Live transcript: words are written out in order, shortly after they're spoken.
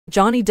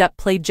Johnny Depp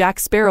played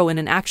Jack Sparrow in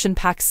an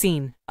action-packed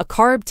scene. A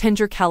Karib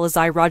Tinger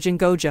Kalazai Rajan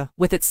Goja,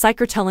 with its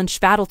Psykertellen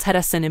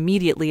Schvadeltedessen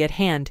immediately at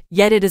hand,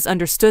 yet it is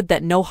understood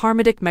that no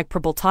harmonic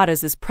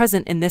megprobultatas is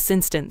present in this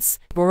instance.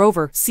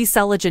 Moreover, si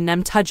Seligen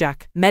nem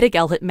Tujak, Medig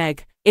Elhit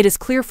Meg. It is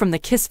clear from the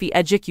Kisvi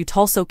Ejik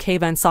Utalso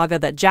Kavan saga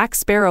that Jack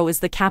Sparrow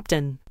is the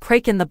captain.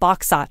 Kraken the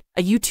Boxot,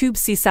 a YouTube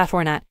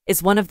Satornat,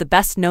 is one of the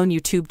best-known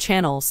YouTube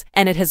channels,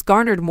 and it has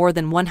garnered more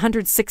than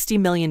 160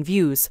 million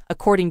views,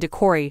 according to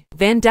Corey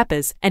Van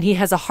Deppes, and he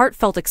has a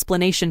heartfelt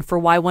explanation for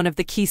why one of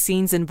the key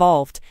scenes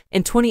involved.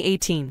 In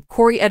 2018,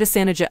 Corey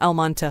Edisanaja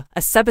Elmonta,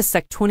 a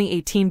Sebasek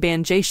 2018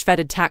 band J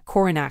Shveded Tak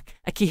Koronak,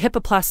 a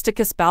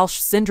Kihippoplasticus Balsh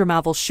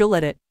Zindramavel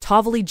Shuledit,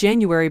 Tavali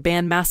January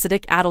band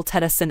Masidik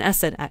Adaltedesin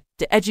Esed at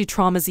de Edgy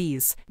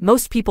Traumazies.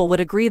 Most people would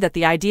agree that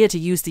the idea to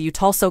use the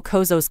Utalso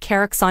Kozos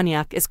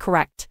Karaksaniak is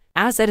correct.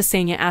 As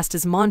Edisania asked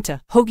as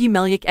Monta, Hogi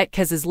Melyik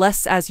Etkez is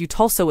less as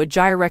Utalso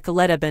Ajaya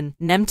Rekoledeben,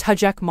 Nem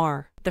Tujek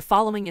Mar. The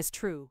following is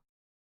true.